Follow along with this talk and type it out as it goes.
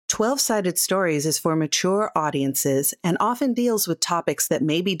12-Sided Stories is for mature audiences and often deals with topics that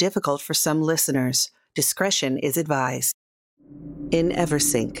may be difficult for some listeners. Discretion is advised. In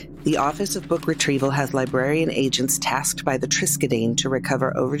Eversink, the Office of Book Retrieval has librarian agents tasked by the Triskadane to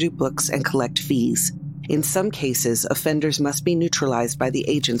recover overdue books and collect fees. In some cases, offenders must be neutralized by the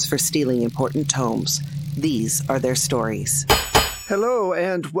agents for stealing important tomes. These are their stories. Hello,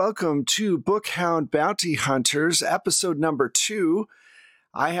 and welcome to Bookhound Bounty Hunters, episode number 2.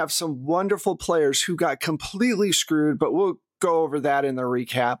 I have some wonderful players who got completely screwed, but we'll go over that in the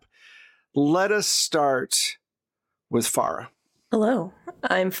recap. Let us start with Farah. Hello,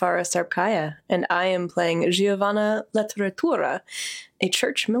 I'm Farah Sarpkaya, and I am playing Giovanna Letteratura, a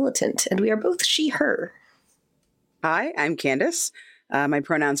church militant, and we are both she-her. Hi, I'm Candace. My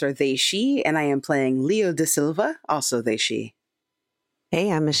pronouns are they, she, and I am playing Leo de Silva, also they, she. Hey,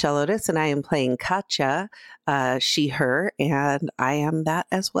 I'm Michelle Otis, and I am playing Katja, she, her, and I am that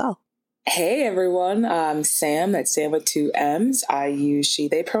as well. Hey everyone, I'm Sam, that's Sam with 2 M's. I use she,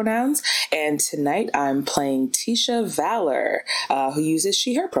 they pronouns, and tonight I'm playing Tisha Valor, who uses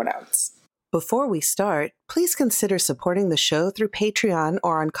she, her pronouns. Before we start, please consider supporting the show through Patreon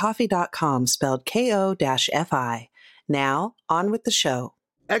or on Ko-fi, spelled Ko-fi. Now, on with the show.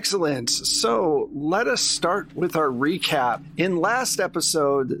 Excellent. So let us start with our recap. In last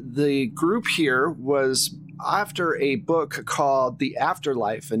episode, the group here was after a book called The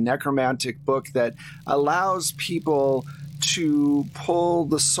Afterlife, a necromantic book that allows people to pull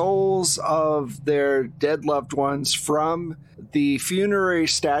the souls of their dead loved ones from the funerary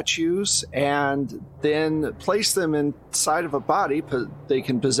statues and then place them inside of a body. They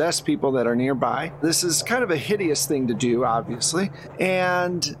can possess people that are nearby. This is kind of a hideous thing to do, obviously.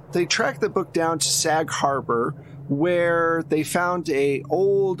 And they tracked the book down to Sag Harbor, where they found a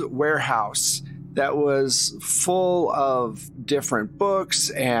old warehouse that was full of different books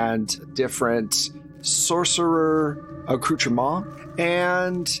and different sorcerer accoutrement,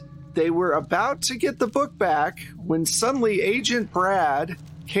 and they were about to get the book back when suddenly Agent Brad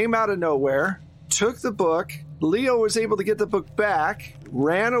came out of nowhere, took the book. Leo was able to get the book back,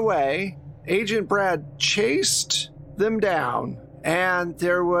 ran away. Agent Brad chased them down, and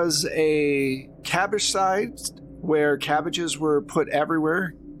there was a cabbage side where cabbages were put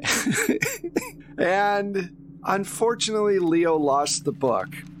everywhere. And unfortunately, Leo lost the book.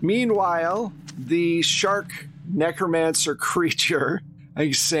 Meanwhile, the shark necromancer creature, I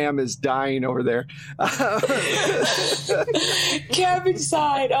think Sam is dying over there. Cabbage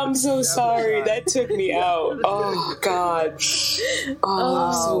side, I'm so sorry. That took me out. Oh, God.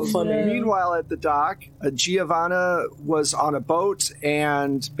 Oh, so funny. Meanwhile, at the dock, Giovanna was on a boat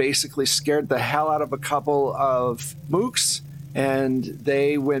and basically scared the hell out of a couple of mooks. And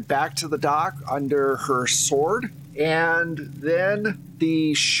they went back to the dock under her sword. And then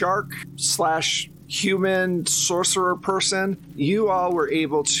the shark/human sorcerer person, you all were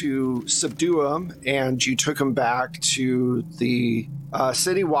able to subdue him, and you took him back to the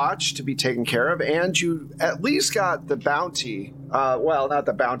city watch to be taken care of. And you at least got the bounty. Well, not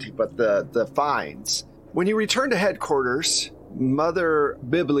the bounty, but the fines. When you returned to headquarters, Mother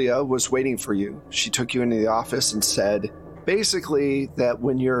Biblia was waiting for you. She took you into the office and said, basically, that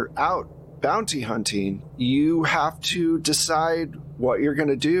when you're out bounty hunting, you have to decide what you're going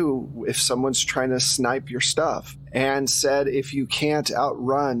to do if someone's trying to snipe your stuff. And said if you can't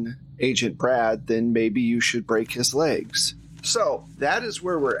outrun Agent Brad, then maybe you should break his legs. So that is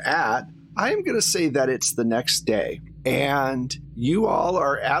where we're at. I am going to say that it's the next day, and you all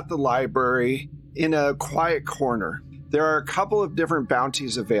are at the library in a quiet corner. There are a couple of different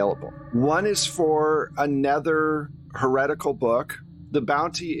bounties available. One is for another heretical book. The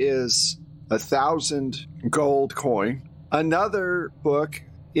bounty is 1,000 gold coin. Another book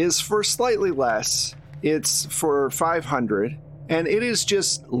is for slightly less. It's for 500, and it is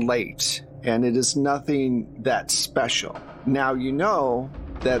just late, and it is nothing that special. Now you know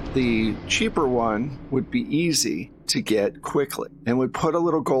that the cheaper one would be easy to get quickly and would put a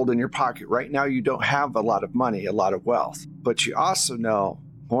little gold in your pocket. Right now you don't have a lot of money, a lot of wealth, but you also know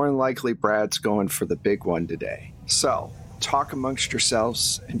more than likely Brad's going for the big one today. So talk amongst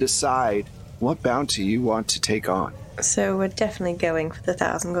yourselves and decide what bounty you want to take on. So we're definitely going for the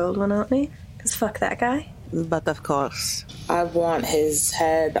 1,000 gold one, aren't we? Because fuck that guy. But of course. I want his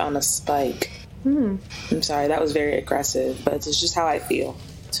head on a spike. I'm sorry, that was very aggressive, but it's just how I feel.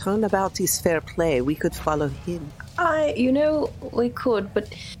 Turnabout is fair play. We could follow him. We could,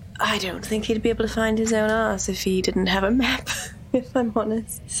 but I don't think he'd be able to find his own ass if he didn't have a map, if I'm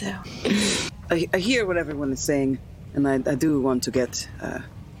honest. So I hear what everyone is saying, and I do want to get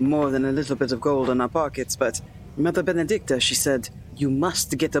more than a little bit of gold in our pockets, but Mother Benedicta, she said, You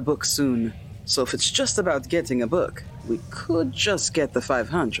must get a book soon. So if it's just about getting a book, we could just get the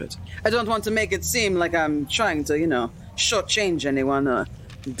 500. I don't want to make it seem like I'm trying to, shortchange anyone or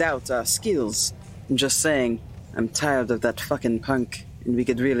doubt our skills. I'm just saying, I'm tired of that fucking punk, and we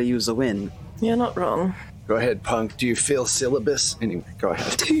could really use a win. You're not wrong. Go ahead, punk. Do you feel syllabus? Anyway, go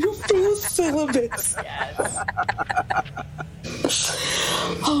ahead. Do you feel syllabus? Yes.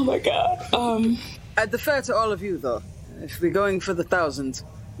 Oh my god. I'd defer to all of you, though. If we're going for the 1,000,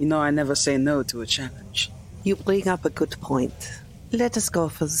 I never say no to a challenge. You bring up a good point. Let us go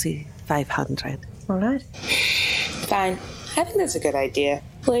for the 500. All right. Fine. I think that's a good idea.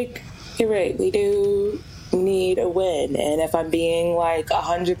 You're right. We do need a win. And if I'm being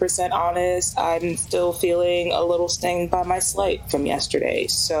 100% honest, I'm still feeling a little stinged by my slight from yesterday.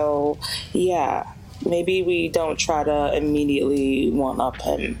 So, yeah, maybe we don't try to immediately one-up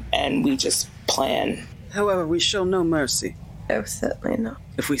him and we just plan. However, we show no mercy. Oh, certainly not.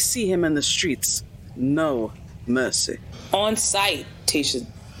 If we see him in the streets, no mercy. On sight, Tisha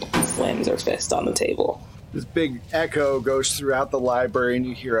slams her fist on the table. This big echo goes throughout the library, and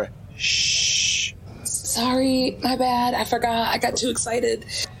you hear a shh. Sorry, my bad. I forgot. I got too excited.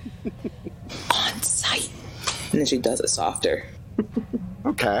 On sight. And then she does it softer.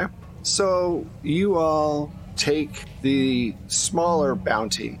 Okay. So you all take the smaller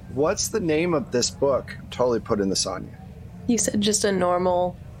bounty. What's the name of this book? I'm totally putting this on you. You said just a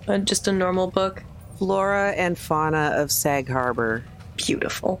normal book. Flora and Fauna of Sag Harbor.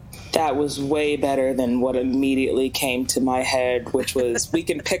 Beautiful. That was way better than what immediately came to my head, which was, we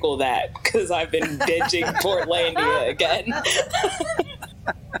can pickle that, because I've been binging Portlandia again.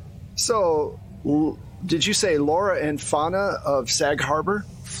 So, did you say Laura and Fauna of Sag Harbor?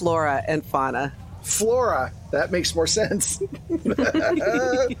 Flora and Fauna. Flora. That makes more sense.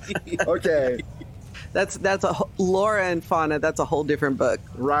 Okay. That's Laura and Fauna. That's a whole different book.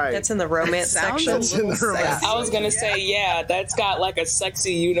 Right. That's in the romance section. That's in the romance. I was going to say, yeah, that's got a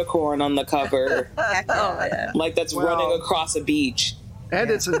sexy unicorn on the cover. Oh, yeah. That's running across a beach. And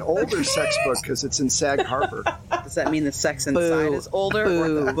it's an older sex book because it's in Sag Harbor. Does that mean the sex inside is older or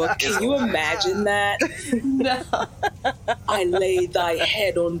the book is Can you imagine that? No. I lay thy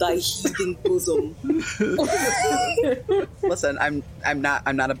head on thy heaving bosom. Listen, I'm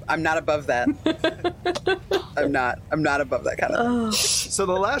not above that. I'm not above that kind of thing. So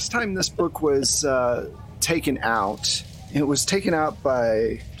the last time this book was taken out, it was taken out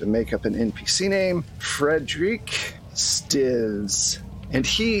by, to make up an NPC name, Frederick Stivs. And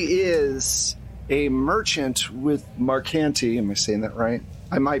he is a merchant with Marcanti. Am I saying that right?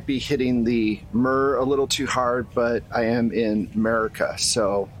 I might be hitting the mer a little too hard, but I am in America,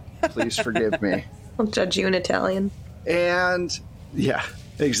 so please forgive me. I'll judge you in Italian. And yeah,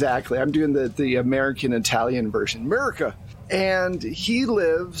 exactly. I'm doing the American Italian version, America. And he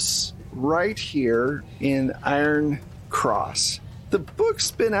lives right here in Iron Cross. The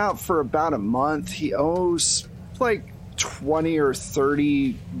book's been out for about a month. He owes 20 or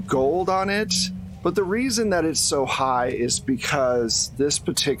 30 gold on it. But the reason that it's so high is because this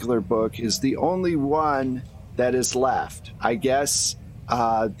particular book is the only one that is left. I guess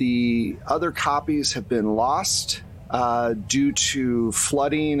the other copies have been lost due to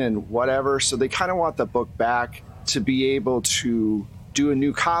flooding and whatever. So they kind of want the book back to be able to do a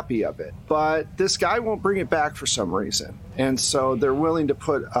new copy of it. But this guy won't bring it back for some reason. And so they're willing to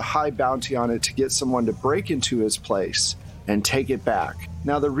put a high bounty on it to get someone to break into his place and take it back.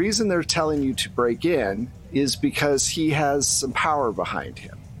 Now, the reason they're telling you to break in is because he has some power behind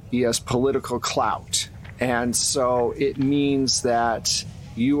him. He has political clout. And so it means that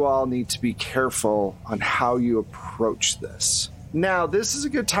you all need to be careful on how you approach this. Now, this is a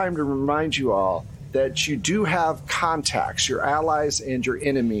good time to remind you all that you do have contacts, your allies and your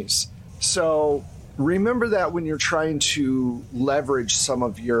enemies. So remember that when you're trying to leverage some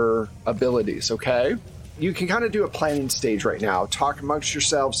of your abilities, okay? You can kind of do a planning stage right now. Talk amongst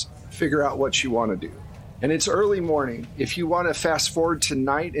yourselves, figure out what you want to do. And it's early morning. If you want to fast forward to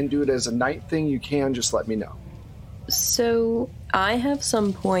night and do it as a night thing, you can. Just let me know. So I have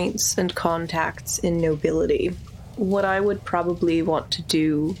some points and contacts in nobility. What I would probably want to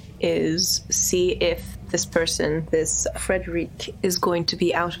do is see if this person, this Frederick, is going to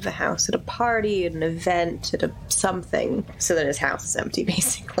be out of the house at a party, at an event, at something, so that his house is empty,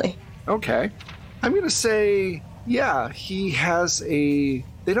 basically. Okay. I'm going to say, yeah, he has a...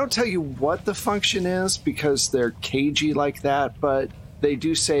 They don't tell you what the function is because they're cagey like that, but they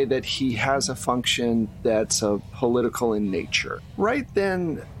do say that he has a function that's political in nature. Right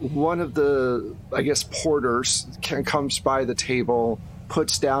then, one of the, I guess, porters comes by the table,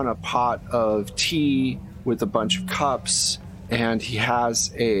 puts down a pot of tea with a bunch of cups, and he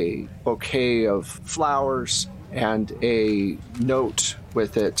has a bouquet of flowers and a note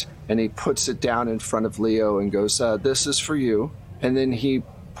with it, and he puts it down in front of Leo and goes, this is for you. And then he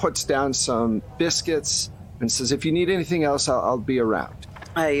puts down some biscuits and says, if you need anything else, I'll be around.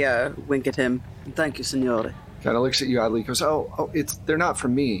 I wink at him. Thank you, signore. Kind of looks at you oddly, goes, they're not for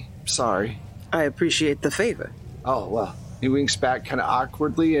me. Sorry. I appreciate the favor. Oh, well. He winks back kind of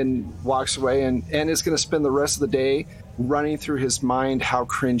awkwardly and walks away, and is going to spend the rest of the day running through his mind how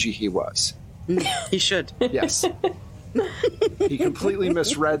cringy he was. He should. Yes. He completely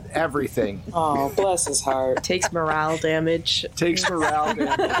misread everything. Oh, bless his heart. Takes morale damage. God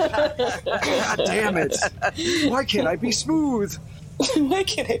damn it. Why can't I be smooth? Why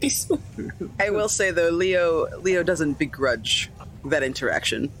can't I be smooth? I will say, though, Leo doesn't begrudge that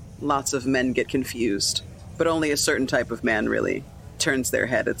interaction. Lots of men get confused, but only a certain type of man really turns their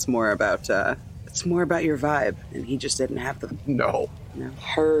head. It's more about your vibe, and he just didn't have the... No.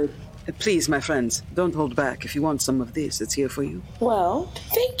 Heard. Please, my friends, don't hold back. If you want some of this, it's here for you. Well,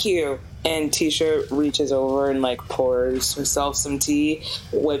 thank you. And Tisha reaches over and pours herself some tea,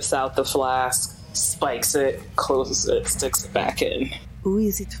 whips out the flask, spikes it, closes it, sticks it back in. Who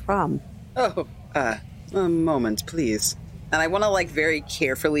is it from? Oh, a moment, please. And I want to very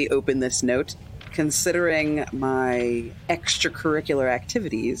carefully open this note. Considering my extracurricular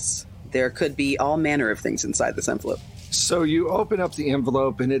activities, there could be all manner of things inside this envelope. So you open up the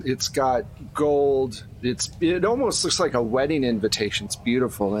envelope, and it's got gold. It almost looks like a wedding invitation. It's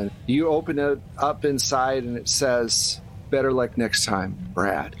beautiful. And you open it up inside, and it says, better luck next time,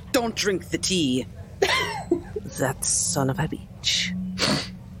 Brad. Don't drink the tea. That son of a bitch.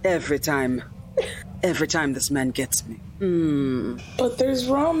 Every time this man gets me. But there's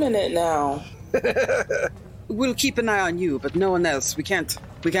rum in it now. We'll keep an eye on you, but no one else. We can't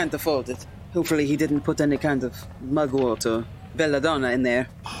afford it. Hopefully he didn't put any kind of mugwort or belladonna in there.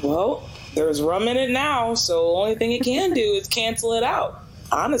 Well, there's rum in it now, so the only thing it can do is cancel it out.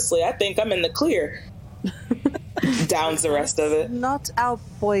 Honestly, I think I'm in the clear. Downs the rest of it. Not how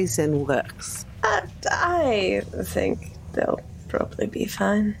poison works. I think they'll probably be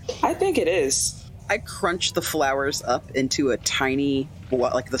fine. I think it is. I crunch the flowers up into a tiny,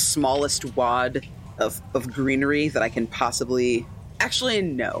 the smallest wad of greenery that I can possibly... Actually,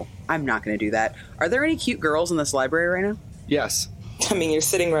 no. I'm not going to do that. Are there any cute girls in this library right now? Yes. I mean, you're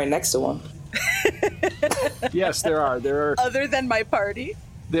sitting right next to one. Yes, there are. Other than my party?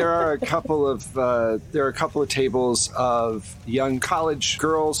 There are a couple of tables of young college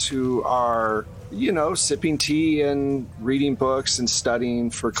girls who are, sipping tea and reading books and studying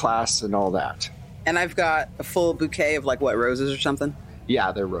for class and all that. And I've got a full bouquet of roses or something?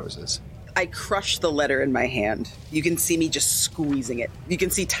 Yeah, they're roses. I crush the letter in my hand. You can see me just squeezing it. You can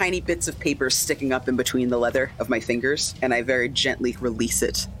see tiny bits of paper sticking up in between the leather of my fingers, and I very gently release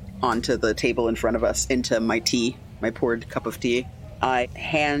it onto the table in front of us into my tea, my poured cup of tea. I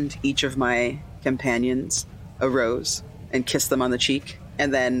hand each of my companions a rose and kiss them on the cheek,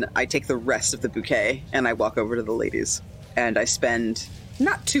 and then I take the rest of the bouquet and I walk over to the ladies. And I spend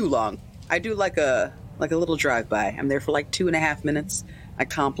not too long. I do like a little drive-by. I'm there for 2.5 minutes. I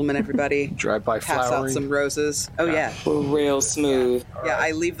compliment everybody. Drive-by pass flowering. out some roses. Oh, yeah. Real smooth. Yeah,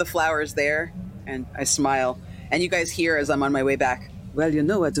 I leave the flowers there, and I smile. And you guys hear as I'm on my way back, well, you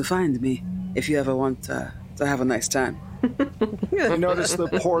know where to find me if you ever want to have a nice time. You notice the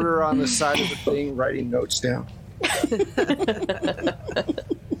porter on the side of the thing writing notes down.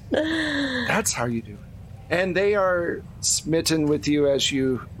 That's how you do it. And they are smitten with you as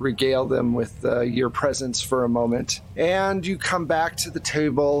you regale them with your presence for a moment. And you come back to the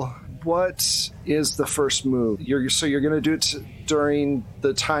table. What is the first move? You're going to do it during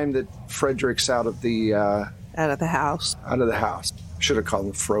the time that Frederick's out of the house. Out of the house. Should have called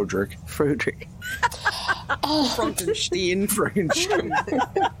him Froderick. Frankenstein.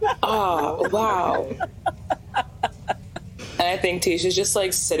 Oh, wow. And I think Tisha's just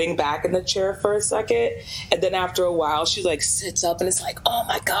sitting back in the chair for a second. And then after a while, she sits up and it's oh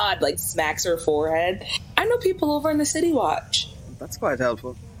my God, smacks her forehead. I know people over in the City Watch. That's quite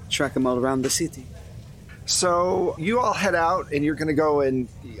helpful. Track them all around the city. So you all head out and you're going to go and,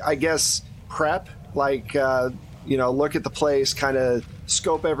 I guess, prep, look at the place, kind of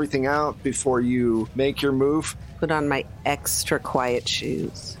scope everything out before you make your move. Put on my extra quiet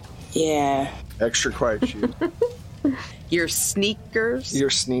shoes. Yeah. Extra quiet shoes. Your sneakers?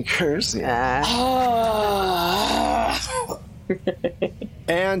 Your sneakers, yeah.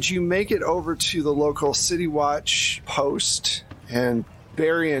 And you make it over to the local City Watch post, and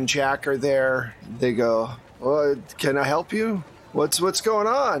Barry and Jack are there. They go, well, can I help you? What's going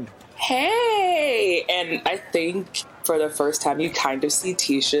on? hey! And I think for the first time you kind of see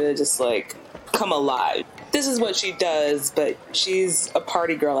Tisha just like come alive. This is what she does, but she's a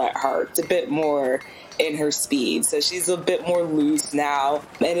party girl at heart. It's a bit more in her speed, so she's a bit more loose now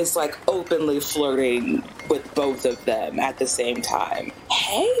and is like openly flirting with both of them at the same time.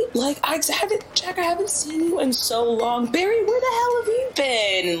 Hey, like I haven't seen you in so long. Barry, where the hell have you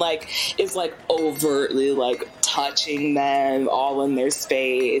been? Like is like overtly like touching them all in their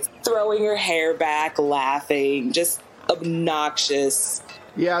space, throwing her hair back, laughing, just obnoxious.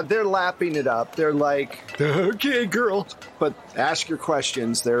 Yeah, they're lapping it up. They're like, okay, girl. But ask your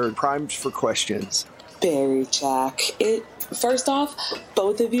questions. They're primed for questions. Barry, Jack. First off,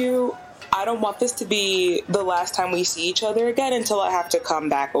 both of you, I don't want this to be the last time we see each other again until I have to come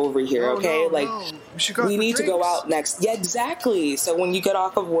back over here, okay? We need to go out next. Yeah, exactly. So when you get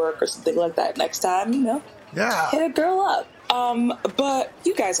off of work or something like that next time, hit a girl up. But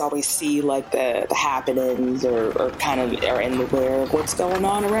you guys always see like the happenings or kind of are in the aware of what's going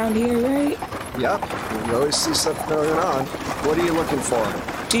on around here, right? Yep, you always see stuff going on. What are you looking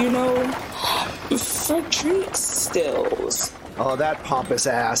for? Do you know Frederick Stills? Oh, that pompous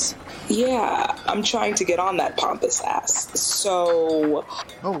ass. Yeah, I'm trying to get on that pompous ass. So...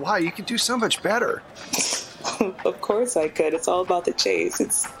 Oh, why? You could do so much better. Of course I could. It's all about the chase.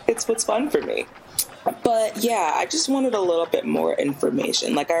 It's what's fun for me. But yeah, I just wanted a little bit more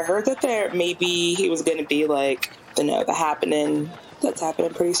information. Like I heard that maybe he was going to be like, the happening that's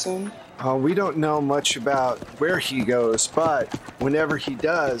happening pretty soon. We don't know much about where he goes, but whenever he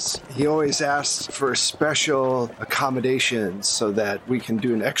does, he always asks for special accommodations so that we can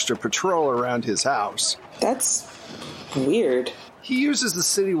do an extra patrol around his house. That's weird. He uses the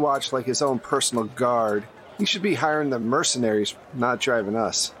City Watch like his own personal guard. He should be hiring the mercenaries, not driving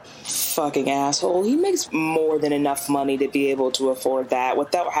us. Fucking asshole. He makes more than enough money to be able to afford that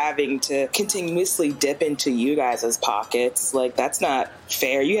without having to continuously dip into you guys' pockets. Like, that's not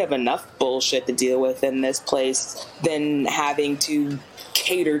fair. You have enough bullshit to deal with in this place than having to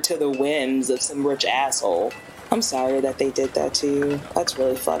cater to the whims of some rich asshole. I'm sorry that they did that to you. That's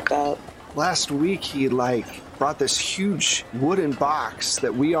really fucked up. Last week, he, brought this huge wooden box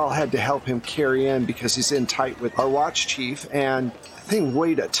that we all had to help him carry in because he's in tight with our watch chief, and the thing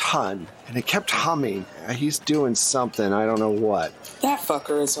weighed a ton, and it kept humming. He's doing something, I don't know what. That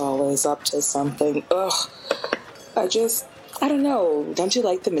fucker is always up to something. Ugh. I don't know. Don't you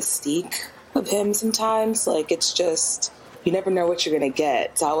like the mystique of him sometimes? Like, it's just, you never know what you're gonna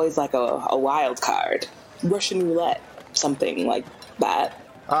get. It's always like a wild card. Russian roulette. Something like that.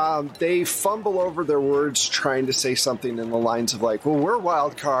 They fumble over their words trying to say something in the lines of like, well, we're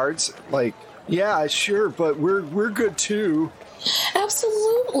wild cards. Like, yeah, sure, but we're good too.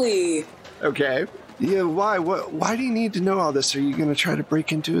 Absolutely. Okay. Yeah, why? Why do you need to know all this? Are you going to try to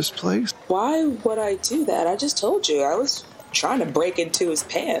break into his place? Why would I do that? I just told you. I was trying to break into his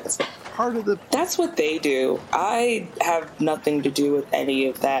pants. That's what they do. I have nothing to do with any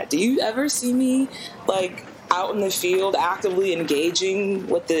of that. Do you ever see me, out in the field actively engaging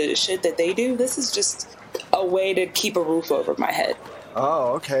with the shit that they do? This is just a way to keep a roof over my head.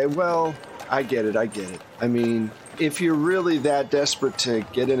 Oh, okay. Well, I get it. I mean, if you're really that desperate to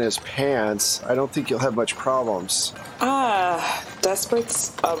get in his pants, I don't think you'll have much problems.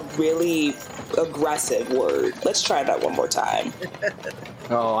 Desperate's a really aggressive word. Let's try that one more time.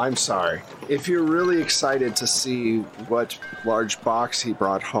 Oh, I'm sorry. If you're really excited to see what large box he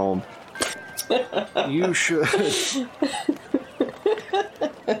brought home, you should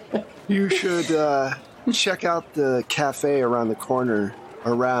check out the cafe around the corner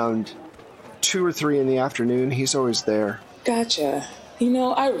around 2 or 3 in the afternoon. He's always there. Gotcha.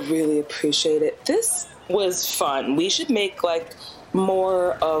 I really appreciate it. This was fun. We should make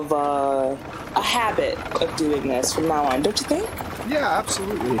more of a habit of doing this from now on, don't you think? Yeah,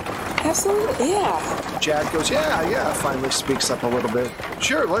 absolutely. Absolutely, yeah. Jack goes, yeah, finally speaks up a little bit.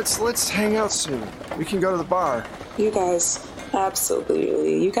 Sure, let's hang out soon. We can go to the bar. You guys,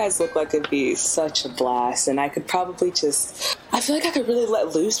 absolutely. You guys look like it'd be such a blast, and I could probably I feel like I could really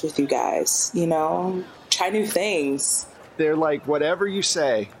let loose with you guys, try new things. They're like, whatever you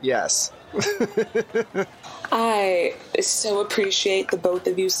say, yes. I so appreciate the both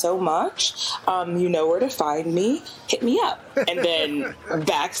of you so much. You know where to find me. Hit me up. And then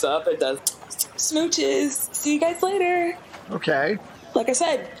backs up and does smooches. See you guys later. Okay. Like I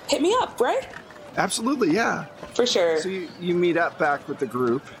said, hit me up, right? Absolutely, yeah. For sure. So you meet up back with the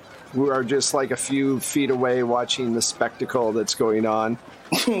group, who are just a few feet away watching the spectacle that's going on.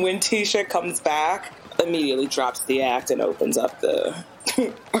 When Tisha comes back, immediately drops the act and opens up the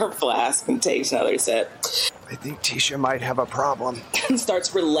her flask and takes another sip. I think Tisha might have a problem. And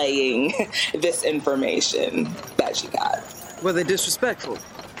starts relaying this information that she got. Were they disrespectful?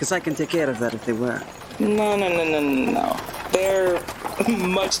 Because I can take care of that if they were. No. They're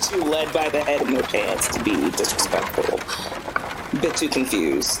much too led by the head in their pants to be disrespectful. A bit too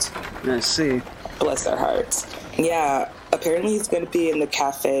confused. I see. Bless their hearts. Yeah, apparently he's going to be in the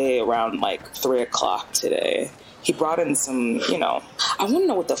cafe around like 3 o'clock today. He brought in some, I want to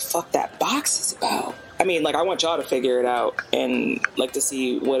know what the fuck that box is about. I mean, like, I want y'all to figure it out and, like, to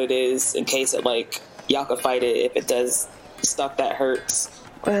see what it is in case it, like, y'all can fight it if it does stuff that hurts.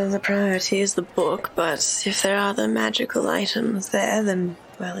 Well, the priority is the book, but if there are the magical items there, then,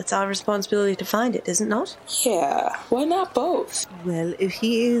 well, it's our responsibility to find it, is it not? Yeah, why not both? Well, if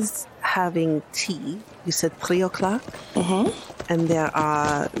he is having tea, you said 3 o'clock? Mm-hmm. And there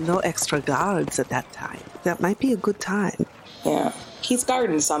are no extra guards at that time. That might be a good time. Yeah, he's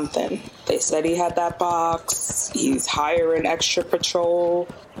guarding something. They said he had that box. He's hiring extra patrol.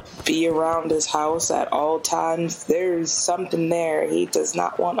 Be around his house at all times. There's something there he does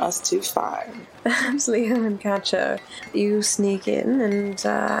not want us to find. Perhaps Leo and Catcher, you sneak in and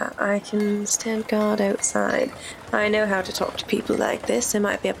I can stand guard outside. I know how to talk to people like this. I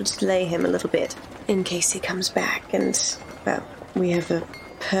might be able to delay him a little bit in case he comes back. And, well, we have a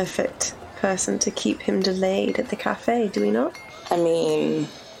perfect person to keep him delayed at the cafe, do we not? I mean,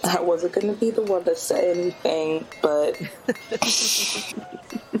 I wasn't going to be the one to say anything, but,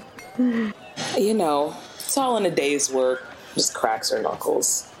 it's all in a day's work. Just cracks her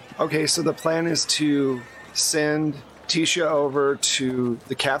knuckles. Okay, so the plan is to send Tisha over to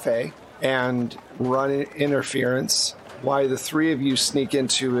the cafe and run interference while the three of you sneak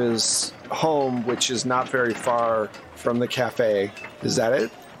into his home, which is not very far from the cafe. Is that it?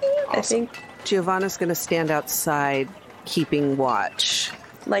 Awesome. I think Giovanna's going to stand outside keeping watch.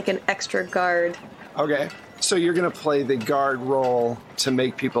 Like an extra guard. Okay. So you're going to play the guard role to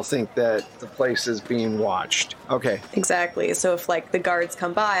make people think that the place is being watched. Okay. Exactly. So if, like, the guards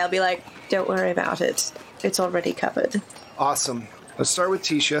come by, I'll be like, don't worry about it. It's already covered. Awesome. Let's start with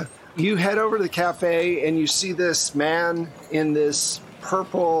Tisha. You head over to the cafe and you see this man in this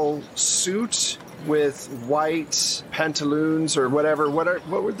purple suit with white pantaloons or whatever. What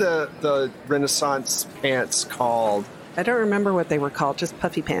were the Renaissance pants called? I don't remember what they were called, just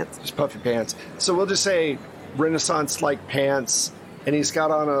puffy pants. Just puffy pants. So we'll just say Renaissance-like pants, and he's got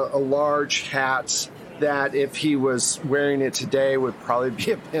on a large hat that if he was wearing it today would probably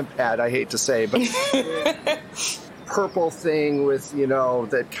be a pimp hat, I hate to say, but purple thing with,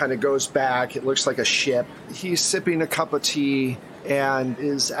 that kind of goes back. It looks like a ship. He's sipping a cup of tea and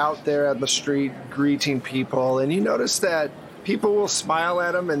is out there on the street greeting people, and you notice that people will smile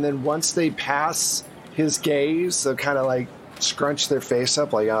at him, and then once they pass his gaze, they'll kind of like scrunch their face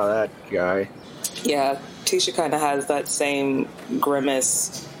up like, oh, that guy. Yeah, Tisha kind of has that same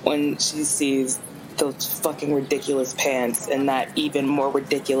grimace when she sees those fucking ridiculous pants and that even more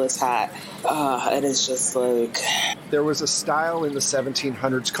ridiculous hat. And it's just like... There was a style in the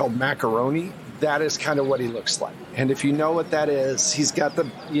 1700s called macaroni. That is kind of what he looks like. And if you know what that is, he's got the,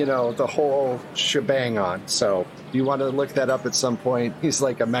 the whole shebang on. So if you want to look that up at some point, he's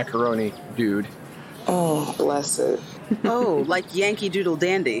like a macaroni dude. Oh, bless it. Oh, like Yankee Doodle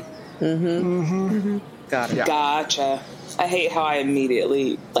Dandy. Mm-hmm. Got it. Yeah. Gotcha. I hate how I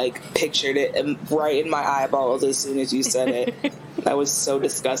immediately, pictured it right in my eyeballs as soon as you said it. That was so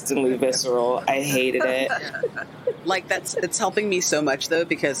disgustingly visceral. I hated it. It's helping me so much, though,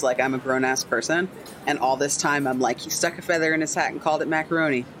 because, I'm a grown-ass person, and all this time I'm like, he stuck a feather in his hat and called it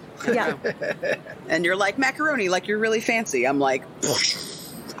macaroni. Yeah. And you're like, macaroni, like you're really fancy. I'm like...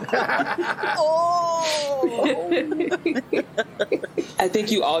 Oh! I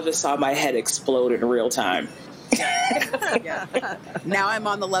think you all just saw my head explode in real time. Yeah. Now I'm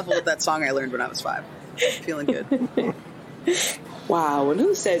on the level of that song I learned when I was 5. Feeling good. Wow, and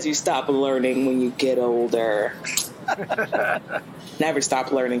who says you stop learning when you get older? Never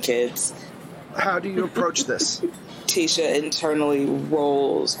stop learning, kids. How do you approach this? Tisha internally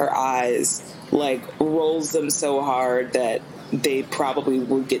rolls her eyes, rolls them so hard that they probably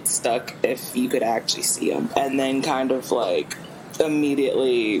would get stuck if you could actually see them. And then kind of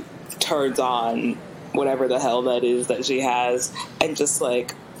immediately turns on whatever the hell that is that she has and just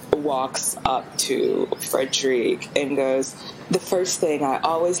walks up to Frederic and goes, the first thing I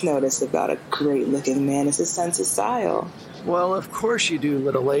always notice about a great looking man is his sense of style. Well, of course you do,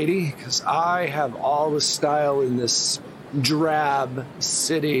 little lady, because I have all the style in this drab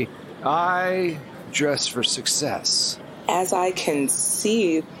city. I dress for success. as I can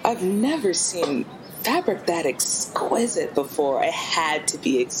see, I've never seen fabric that exquisite before. It had to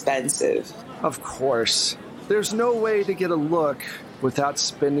be expensive. Of course. There's no way to get a look without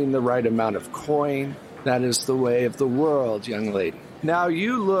spending the right amount of coin. That is the way of the world, young lady. Now,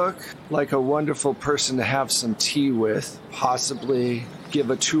 you look like a wonderful person to have some tea with, possibly give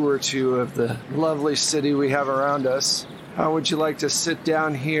a tour or two of the lovely city we have around us. How would you like to sit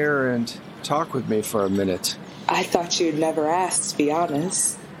down here and talk with me for a minute? I thought you'd never ask, to be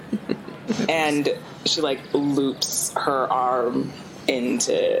honest. And she, loops her arm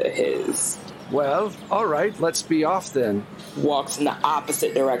into his. Well, all right, let's be off then. Walks in the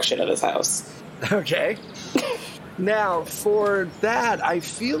opposite direction of his house. Okay. Now, for that, I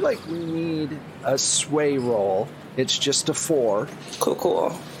feel like we need a sway roll. It's just a 4.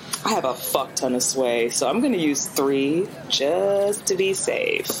 Cool. I have a fuck ton of sway, so I'm going to use 3 just to be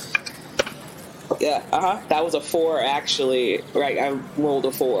safe. Yeah, that was a 4, actually. Right, I rolled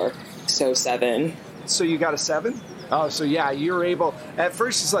a 4, so 7. So you got a 7? Oh, so yeah, you're able. At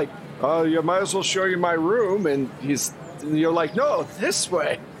first, he's like, "Oh, you might as well show you my room," and you're like, "No, this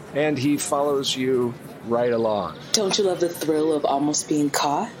way," and he follows you right along. Don't you love the thrill of almost being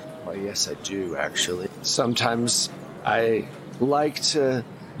caught? Well, yes, I do, actually. Sometimes I like to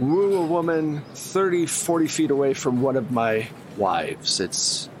woo a woman 30, 40 feet away from one of my wives.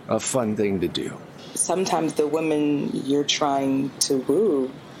 It's a fun thing to do. Sometimes the woman you're trying to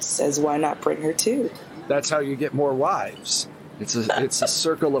woo says, why not bring her too? That's how you get more wives. It's a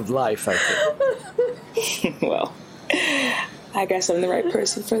circle of life, I think. Well, I guess I'm the right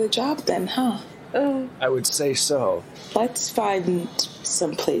person for the job then, huh? I would say so. Let's find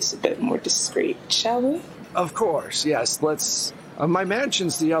someplace a bit more discreet, shall we? Of course, yes. Let's... my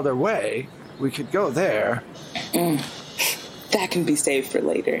mansion's the other way. We could go there. That can be saved for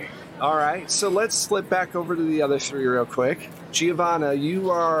later. All right, so let's slip back over to the other 3 real quick. Giovanna,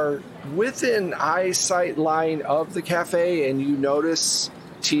 you are within eyesight line of the cafe, and you notice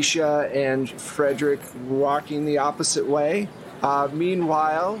Tisha and Frederick walking the opposite way.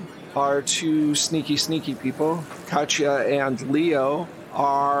 Meanwhile, our 2 sneaky people, Katya and Leo,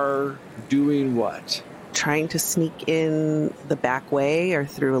 are doing what? Trying to sneak in the back way or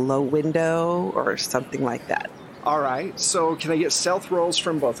through a low window or something like that. All right, so can I get stealth rolls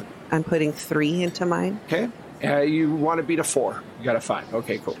from both of you? I'm putting 3 into mine. Okay. You want to beat a 4. You got a 5.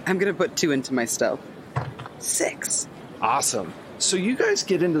 Okay, cool. I'm going to put 2 into my stealth. 6. Awesome. So you guys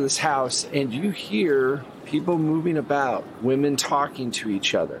get into this house and you hear people moving about, women talking to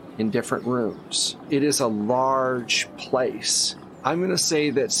each other in different rooms. It is a large place. I'm going to say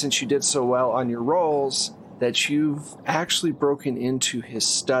that since you did so well on your rolls, that you've actually broken into his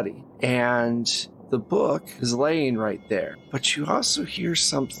study. And the book is laying right there. But you also hear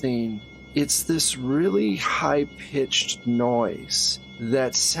something. It's this really high-pitched noise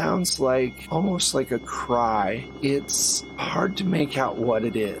that sounds like almost like a cry. It's hard to make out what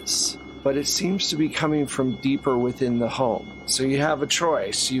it is, but it seems to be coming from deeper within the home. So you have a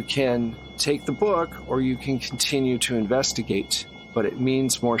choice. You can take the book or you can continue to investigate, but it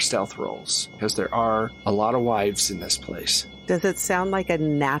means more stealth rolls because there are a lot of wives in this place. Does it sound like a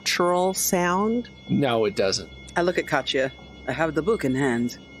natural sound? No, it doesn't. I look at Katya. I have the book in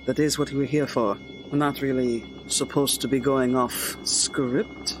hand. That is what we're here for. We're not really supposed to be going off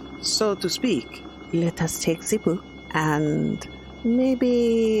script, so to speak. Let us take the book and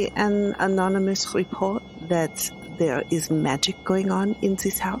maybe an anonymous report that there is magic going on in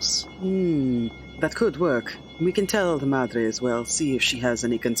this house. That could work. We can tell the Madre as well, see if she has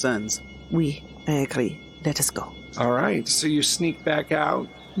any concerns. Oui, I agree. Let us go. All right, so you sneak back out.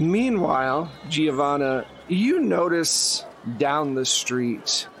 Meanwhile, Giovanna, you notice down the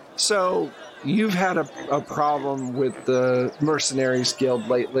street. So you've had a problem with the Mercenaries Guild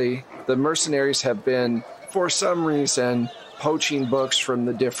lately. The mercenaries have been, for some reason, poaching books from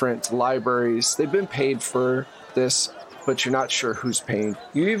the different libraries. They've been paid for this, but you're not sure who's paying.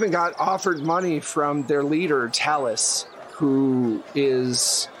 You even got offered money from their leader, Talus, who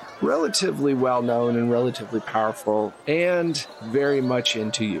is relatively well-known and relatively powerful and very much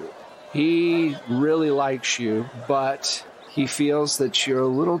into you. He really likes you, but he feels that you're a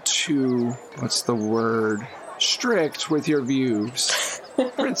little too, strict with your views.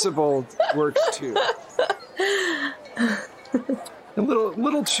 Principled works too. A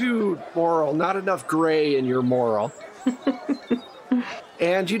little too moral, not enough gray in your moral.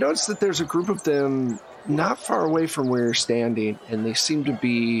 And you notice that there's a group of them not far away from where you're standing, and they seem to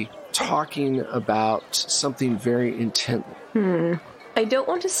be talking about something very intently. I don't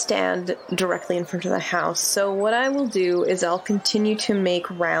want to stand directly in front of the house, so what I will do is I'll continue to make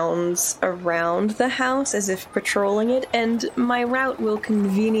rounds around the house as if patrolling it, and my route will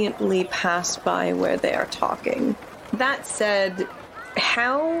conveniently pass by where they are talking. That said,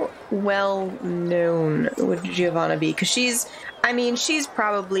 how well known would Giovanna be? Because she's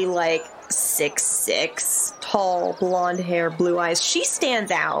probably like 6'6", tall, blonde hair, blue eyes. She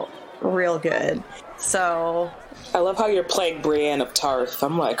stands out real good. So I love how you're playing Brienne of Tarth.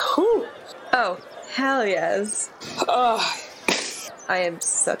 I'm like, whew. Oh, hell yes. Ugh. I am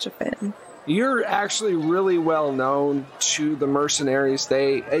such a fan. You're actually really well known to the mercenaries.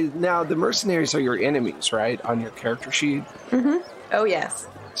 Now the mercenaries are your enemies, right? On your character sheet. Mm-hmm. Oh yes.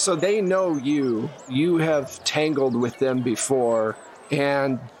 So they know you. You have tangled with them before,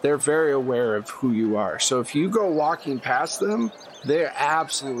 and they're very aware of who you are. So if you go walking past them, they're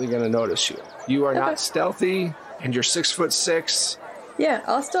absolutely going to notice you. You are not stealthy, and you're 6'6". Yeah,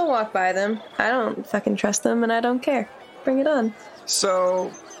 I'll still walk by them. I don't fucking trust them, and I don't care. Bring it on.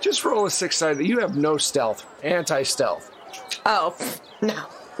 So just roll a 6-sided. You have no stealth. Anti-stealth. Oh, no.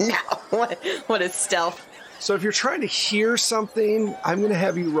 What is stealth? So if you're trying to hear something, I'm going to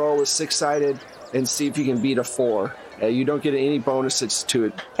have you roll a 6-sided and see if you can beat a 4. You don't get any bonuses to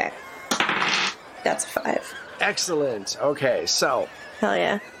it. Okay. That's a 5. Excellent. Okay, so. Hell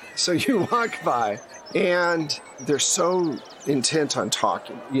yeah. So you walk by, and they're so intent on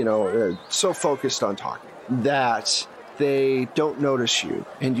talking, so focused on talking, that they don't notice you.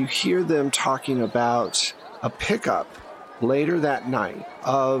 And you hear them talking about a pickup later that night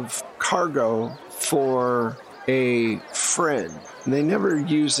of cargo for a friend. And they never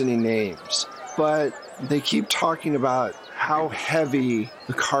use any names, but they keep talking about how heavy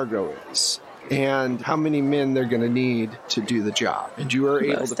the cargo is and how many men they're going to need to do the job. And you are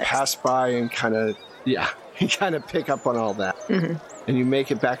able to pass by and kind of pick up on all that. Mm-hmm. And you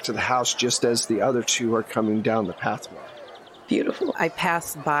make it back to the house just as the other two are coming down the pathway. Beautiful. I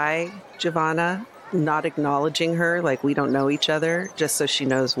pass by Giovanna, not acknowledging her, like we don't know each other, just so she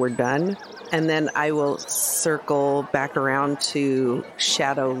knows we're done. And then I will circle back around to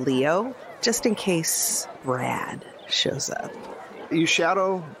Shadow Leo, just in case Brad shows up. You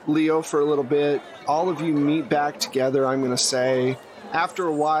shadow Leo for a little bit. All of you meet back together, I'm going to say. After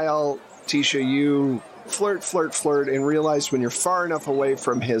a while, Tisha, you flirt, and realize when you're far enough away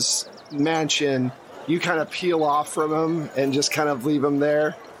from his mansion, you kind of peel off from him and just kind of leave him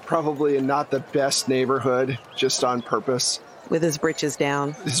there. Probably in not the best neighborhood, just on purpose. With his britches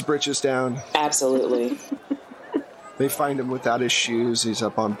down. Absolutely. They find him without his shoes. He's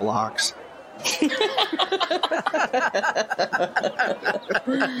up on blocks.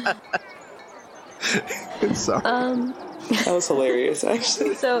 That was hilarious,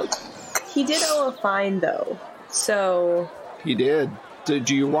 actually. So, he did owe a fine, though. So... He did. Did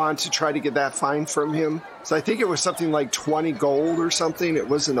you want to try to get that fine from him? So I think it was something like 20 gold or something. It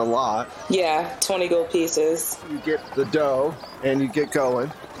wasn't a lot. Yeah, 20 gold pieces. You get the dough, and you get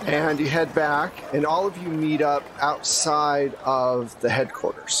going. And you head back, and all of you meet up outside of the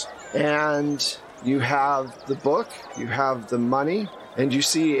headquarters. And you have the book, you have the money, and you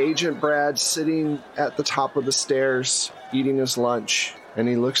see Agent Brad sitting at the top of the stairs eating his lunch. And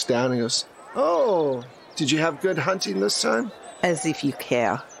he looks down and goes, "Oh, did you have good hunting this time?" As if you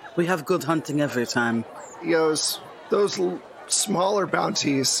care. We have good hunting every time. He goes, "Those smaller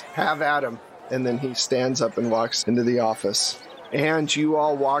bounties, have at 'em." And then he stands up and walks into the office. And you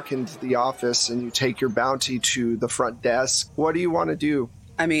all walk into the office and you take your bounty to the front desk. What do you want to do?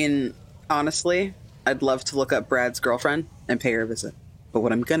 I mean, honestly, I'd love to look up Brad's girlfriend and pay her a visit. But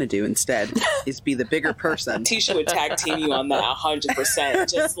what I'm going to do instead is be the bigger person. Tisha would tag team you on that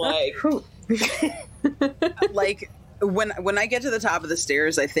 100%. Just like... Like, when I get to the top of the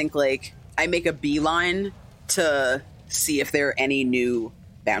stairs, I think, like, I make a beeline to see if there are any new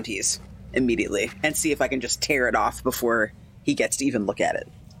bounties immediately. And see if I can just tear it off before he gets to even look at it.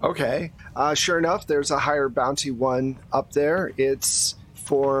 Okay. Sure enough, there's a higher bounty one up there. It's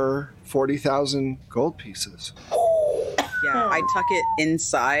for 40,000 gold pieces. Yeah, I tuck it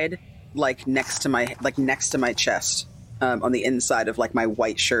inside, like next to my chest, on the inside of like my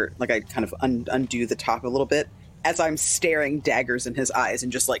white shirt. Like I kind of undo the top a little bit as I'm staring daggers in his eyes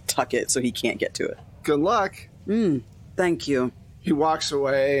and just like tuck it so he can't get to it. Good luck. Thank you. He walks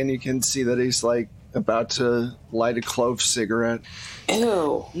away and you can see that he's like about to light a clove cigarette.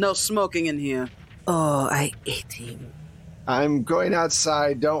 Ew. No smoking in here. Oh, I hate him. I'm going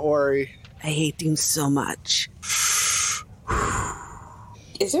outside, don't worry. I hate him so much.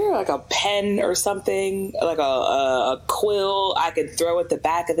 is there like a pen or something, like a quill I could throw at the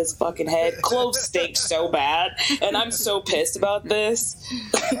back of this fucking head? Cloves stink so bad, and I'm so pissed about this.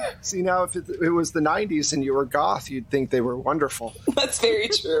 See, now if it was the 90s and you were goth, you'd think they were wonderful. That's very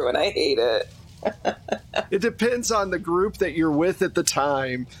true, and I hate it. It depends on the group that you're with at the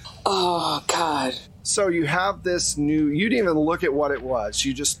time. Oh, God. So you have this new, you didn't even look at what it was.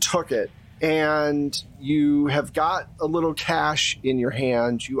 You just took it, and you have got a little cash in your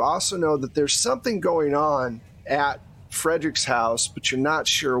hand. You also know that there's something going on at Frederick's house, but you're not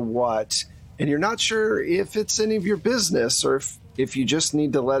sure what. And you're not sure if it's any of your business or if you just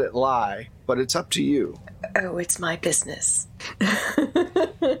need to let it lie. But it's up to you. Oh, it's my business.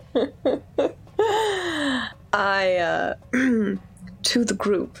 To the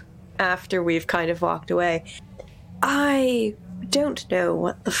group, after we've kind of walked away, I don't know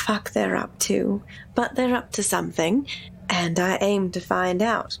what the fuck they're up to, but they're up to something, and I aim to find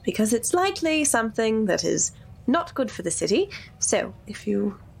out, because it's likely something that is not good for the city. So, if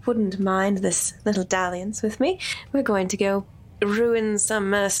you wouldn't mind this little dalliance with me, we're going to go ruin some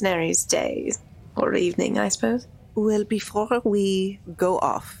mercenaries' days. Or evening, I suppose. Well, before we go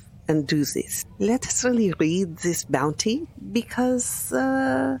off and do this, let us really read this bounty, because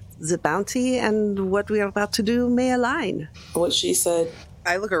the bounty and what we are about to do may align. What she said.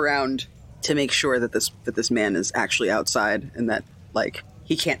 I look around to make sure that this man is actually outside and that, like,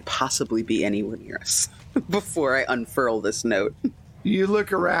 he can't possibly be anywhere near us before I unfurl this note. You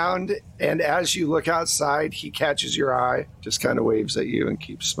look around, and as you look outside, he catches your eye, just kind of waves at you and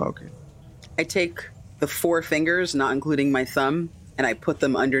keeps smoking. I take the 4 fingers, not including my thumb, and I put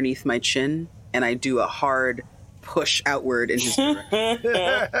them underneath my chin, and I do a hard push outward in his direction.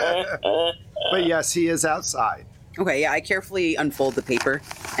 But yes, he is outside. Okay, yeah, I carefully unfold the paper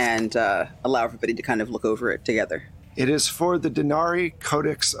and allow everybody to kind of look over it together. It is for the Denari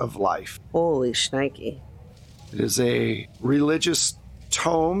Codex of Life. Holy shnikey. It is a religious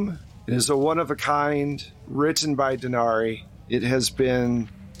tome. It is a one-of-a-kind written by Denari. It has been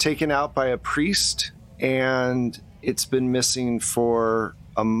taken out by a priest, and it's been missing for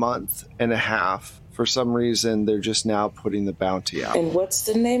a month and a half. For some reason, they're just now putting the bounty out. And what's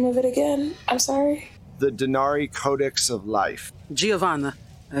the name of it again? I'm sorry. The Denari Codex of Life. Giovanna,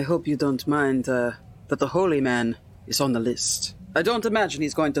 I hope you don't mind that the holy man is on the list. I don't imagine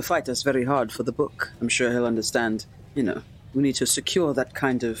he's going to fight us very hard for the book. I'm sure he'll understand, we need to secure that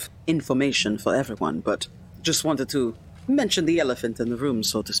kind of information for everyone, but just wanted to mention the elephant in the room,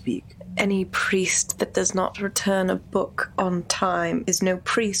 so to speak. Any priest that does not return a book on time is no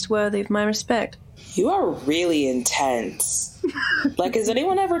priest worthy of my respect. You are really intense. Like, has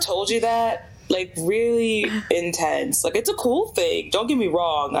anyone ever told you that? Like, really intense. Like, it's a cool thing. Don't get me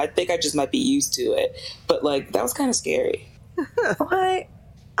wrong. I think I just might be used to it. But, like, that was kind of scary. Why,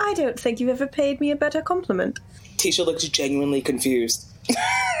 I don't think you've ever paid me a better compliment. Tisha looks genuinely confused.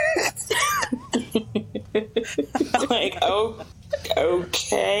 Like, oh,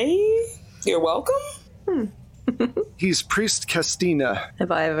 okay. You're welcome? He's Priest Castina.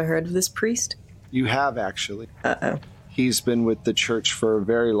 Have I ever heard of this priest? You have, actually. Uh-oh. He's been with the church for a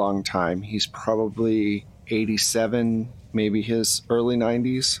very long time. He's probably 87, maybe his early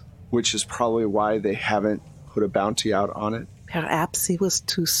 90s, which is probably why they haven't put a bounty out on it. Perhaps he was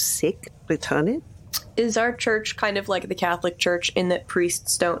too sick to return it? Is our church kind of like the Catholic Church in that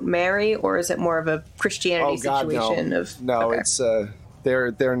priests don't marry, or is it more of a Christianity situation? No, okay. It's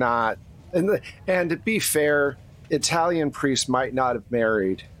they're not. And to be fair, Italian priests might not have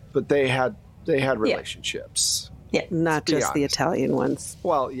married, but they had relationships. Yeah, not just the Italian ones.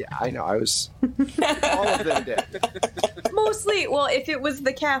 Well, yeah, I know. All of them did. Mostly, well, if it was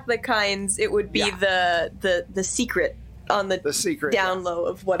the Catholic kinds, it would be the secret on the secret down low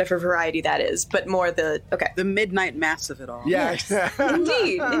of whatever variety that is, but more the the midnight mass of it all. Yeah. Yes.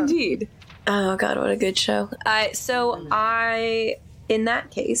 Indeed. Oh god, what a good show. In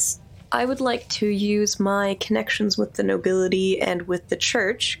that case, I would like to use my connections with the nobility and with the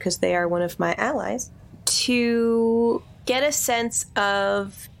church, because they are one of my allies, to get a sense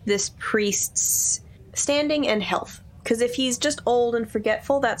of this priest's standing and health. Because if he's just old and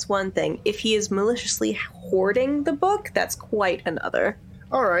forgetful, that's one thing. If he is maliciously hoarding the book, that's quite another.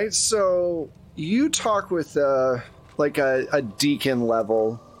 All right, so you talk with a deacon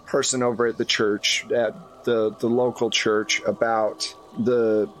level person over at the church, at the local church, about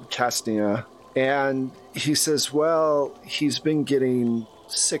the Castina, and he says, well, he's been getting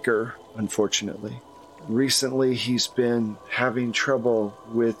sicker, unfortunately. Recently, he's been having trouble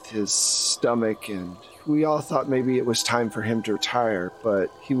with his stomach, and we all thought maybe it was time for him to retire,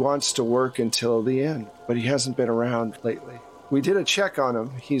 but he wants to work until the end, but he hasn't been around lately. We did a check on him.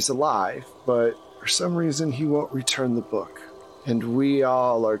 He's alive, but for some reason he won't return the book. And we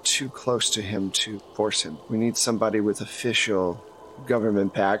all are too close to him to force him. We need somebody with official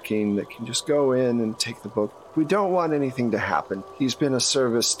government backing that can just go in and take the book. We don't want anything to happen. He's been a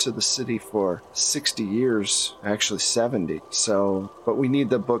service to the city for 60 years, actually 70. But we need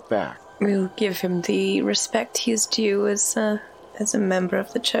the book back. We'll give him the respect he's due as a member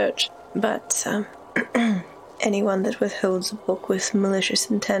of the church. But anyone that withholds a book with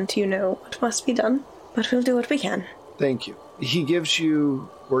malicious intent, you know what must be done. But we'll do what we can. Thank you. He gives you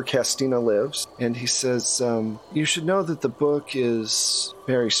where Castina lives, and he says, you should know that the book is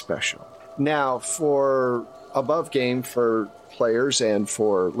very special. Now, for above game for players and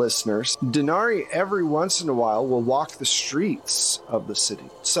for listeners, Denari every once in a while will walk the streets of the city.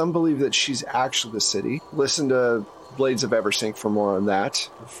 Some believe that she's actually the city. Listen to Blades of Eversink for more on that,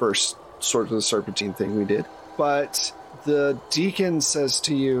 the first Sword of the Serpentine thing we did. But the deacon says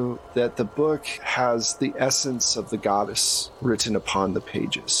to you that the book has the essence of the goddess written upon the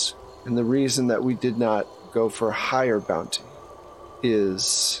pages. And the reason that we did not go for a higher bounty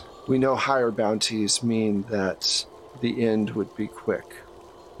is we know higher bounties mean that the end would be quick.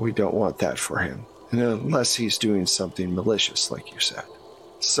 We don't want that for him, and unless he's doing something malicious, like you said.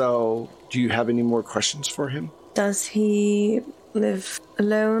 So, do you have any more questions for him? Does he live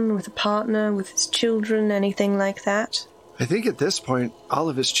alone, with a partner, with his children, anything like that? I think at this point, all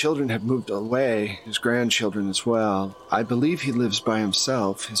of his children have moved away, his grandchildren as well. I believe he lives by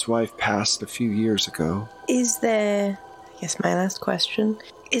himself. His wife passed a few years ago. Is there, I guess my last question,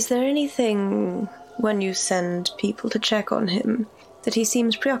 is there anything when you send people to check on him that he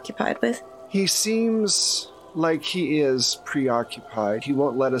seems preoccupied with? He seems like he is preoccupied. He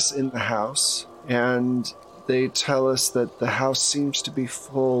won't let us in the house, and they tell us that the house seems to be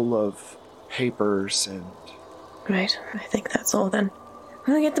full of papers and... Right, I think that's all then.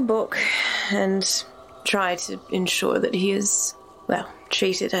 We'll get the book and try to ensure that he is, well,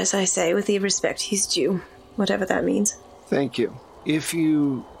 treated, as I say, with the respect he's due, whatever that means. Thank you. If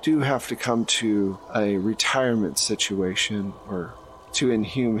you do have to come to a retirement situation or to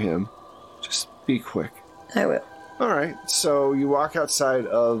inhume him, just be quick. I will. All right, so you walk outside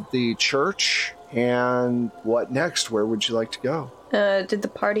of the church, and what next? Where would you like to go? Did the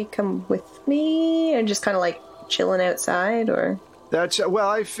party come with me, or just kind of like chilling outside, or? Well,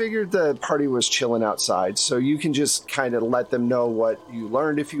 I figured the party was chilling outside, so you can just kind of let them know what you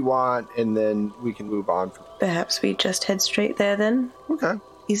learned if you want, and then we can move on. Perhaps we just head straight there then? Okay.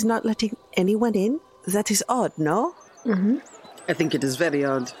 He's not letting anyone in? That is odd, no? Mm-hmm. I think it is very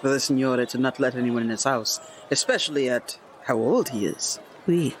odd for the Signore to not let anyone in his house, especially at how old he is.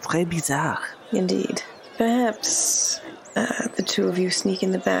 Oui, très bizarre. Indeed. Perhaps the two of you sneak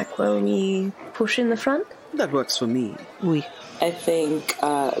in the back while we push in the front? That works for me. Oui. I think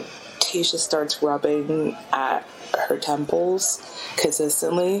Tisha starts rubbing at her temples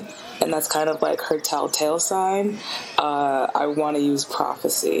consistently, and that's kind of like her telltale sign. I want to use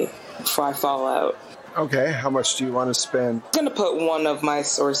prophecy before I fall out. Okay, how much do you want to spend? I'm going to put one of my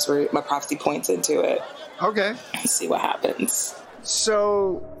prophecy points into it. Okay. And see what happens.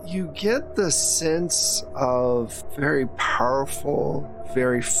 So you get the sense of very powerful,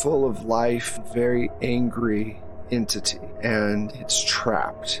 very full of life, very angry entity, and it's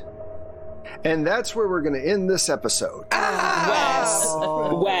trapped. And that's where we're going to end this episode.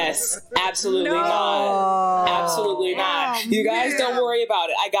 Wes, absolutely not. Absolutely not. You guys don't worry about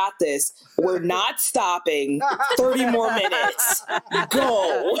it. I got this. We're not stopping. 30 more minutes.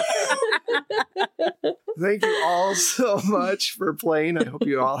 Go. Thank you all so much for playing. I hope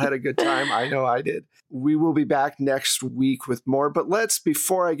you all had a good time. I know I did. We will be back next week with more, but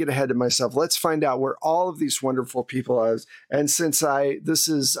before I get ahead of myself, let's find out where all of these wonderful people are. And since this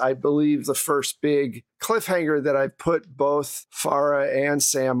is, I believe, the first big cliffhanger that I've put both Farah and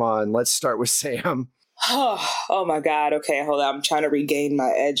Sam on, let's start with Sam. Oh my God. Okay, hold on. I'm trying to regain my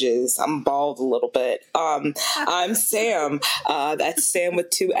edges. I'm bald a little bit. I'm Sam. That's Sam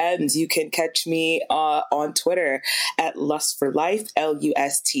with 2 M's. You can catch me on Twitter at Lust for Life,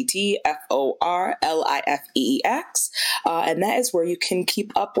 LUSTTFORLIFEEX. And that is where you can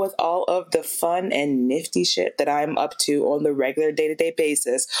keep up with all of the fun and nifty shit that I'm up to on the regular day-to-day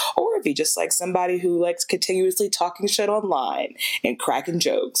basis. Or if you just like somebody who likes continuously talking shit online and cracking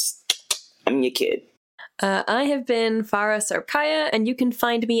jokes, I'm your kid. I have been Farah Sarkaya, and you can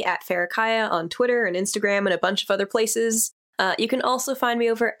find me at Farrakaya on Twitter and Instagram and a bunch of other places. You can also find me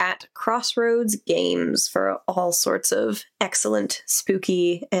over at Crossroads Games for all sorts of excellent,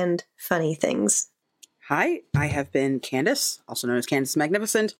 spooky, and funny things. Hi, I have been Candace, also known as Candace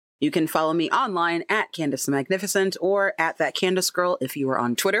Magnificent, You can follow me online at Candace the Magnificent or at That Candace Girl if you are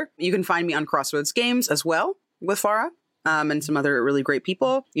on Twitter. You can find me on Crossroads Games as well with Farah and some other really great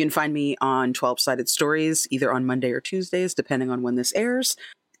people. You can find me on 12-Sided Stories either on Monday or Tuesdays, depending on when this airs.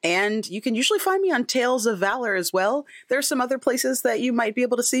 And you can usually find me on Tales of Valor as well. There are some other places that you might be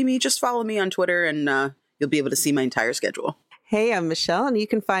able to see me. Just follow me on Twitter and you'll be able to see my entire schedule. Hey, I'm Michelle, and you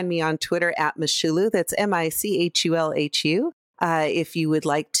can find me on Twitter at Michulu. That's Michulhu. If you would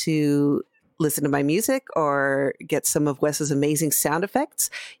like to listen to my music or get some of Wes's amazing sound effects,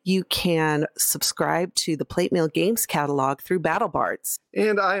 you can subscribe to the Plate Mail Games catalog through BattleBards.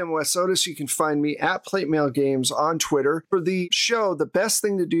 And I am Wes Otis. You can find me at Plate Mail Games on Twitter. For the show, the best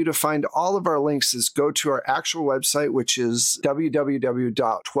thing to do to find all of our links is go to our actual website, which is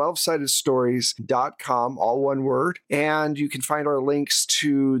www.12sidedstories.com, all one word. And you can find our links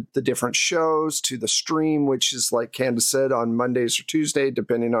to the different shows, to the stream, which is, like Candace said, on Mondays or Tuesday,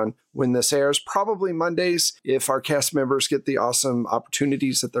 depending on when this airs. Probably Mondays if our cast members get the awesome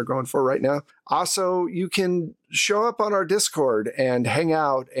opportunities that they're going for right now. Also, you can show up on our Discord and hang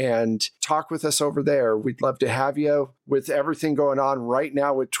out and talk with us over there. We'd love to have you. With everything going on right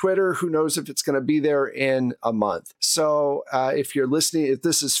now with Twitter, who knows if it's going to be there in a month. So if you're listening, if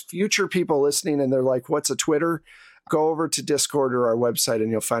this is future people listening and they're like, what's a Twitter? Go over to Discord or our website and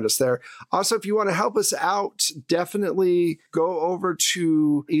you'll find us there. Also, if you want to help us out, definitely go over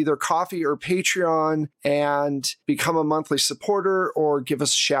to either Ko-fi or Patreon and become a monthly supporter, or give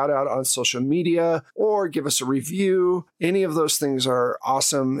us a shout out on social media, or give us a review. Any of those things are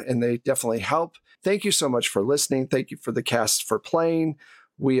awesome and they definitely help. Thank you so much for listening. Thank you for the cast for playing.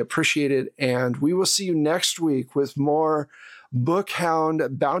 We appreciate it. And we will see you next week with more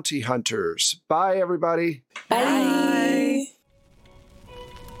Bookhound Bounty Hunters. Bye, everybody. Bye.